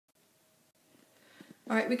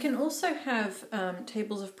Alright, we can also have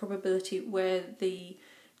tables of probability where the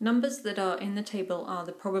numbers that are in the table are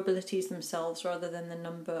the probabilities themselves rather than the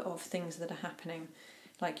number of things that are happening,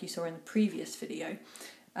 like you saw in the previous video.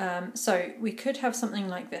 So we could have something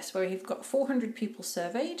like this, where you've got 400 people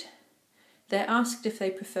surveyed. They're asked if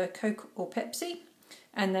they prefer Coke or Pepsi,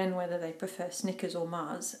 and then whether they prefer Snickers or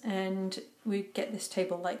Mars. And we get this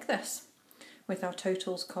table like this, with our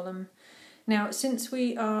totals column. Now, since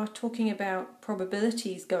we are talking about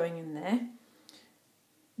probabilities going in there,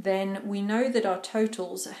 then we know that our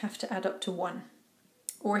totals have to add up to 1.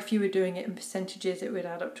 Or if you were doing it in percentages, it would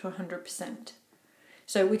add up to 100%.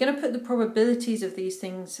 So we're going to put the probabilities of these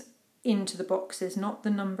things into the boxes, not the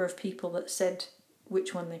number of people that said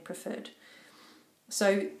which one they preferred.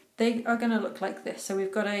 So they are going to look like this. So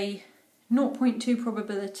we've got a 0.2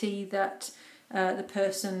 probability that the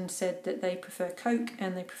person said that they prefer Coke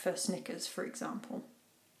and they prefer Snickers, for example.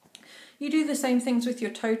 You do the same things with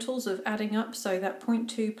your totals of adding up, so that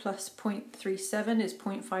 0.2 plus 0.37 is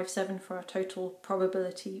 0.57 for our total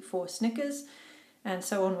probability for Snickers, and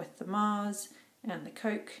so on with the Mars and the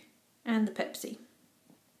Coke and the Pepsi.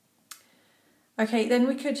 Okay, then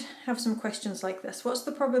we could have some questions like this. What's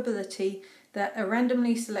the probability that a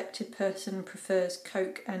randomly selected person prefers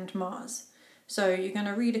Coke and Mars? So you're going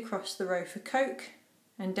to read across the row for Coke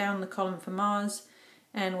and down the column for Mars,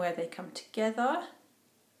 and where they come together,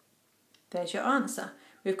 there's your answer.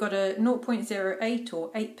 We've got a 0.08 or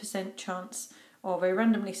 8% chance of a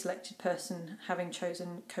randomly selected person having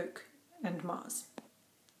chosen Coke and Mars.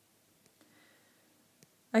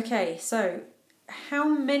 Okay, so how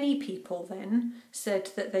many people then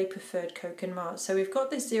said that they preferred Coke and Mars? So we've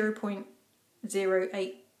got this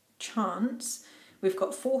 0.08 chance. We've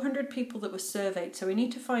got 400 people that were surveyed, so we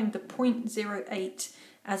need to find the 0.08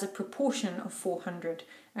 as a proportion of 400,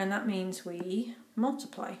 and that means we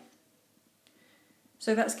multiply.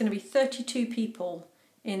 So that's going to be 32 people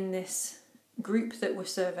in this group that were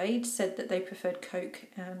surveyed said that they preferred Coke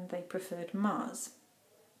and they preferred Mars.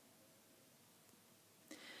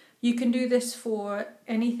 You can do this for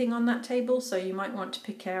anything on that table, so you might want to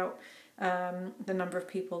pick out the number of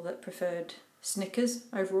people that preferred Snickers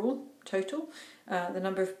overall, total, the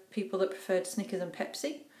number of people that preferred Snickers and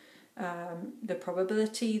Pepsi, the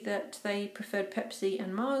probability that they preferred Pepsi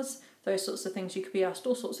and Mars, those sorts of things. You could be asked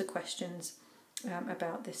all sorts of questions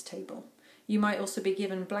about this table. You might also be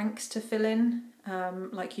given blanks to fill in,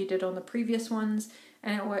 like you did on the previous ones,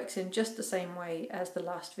 and it works in just the same way as the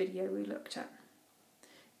last video we looked at.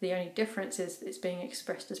 The only difference is it's being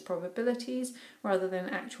expressed as probabilities rather than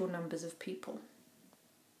actual numbers of people.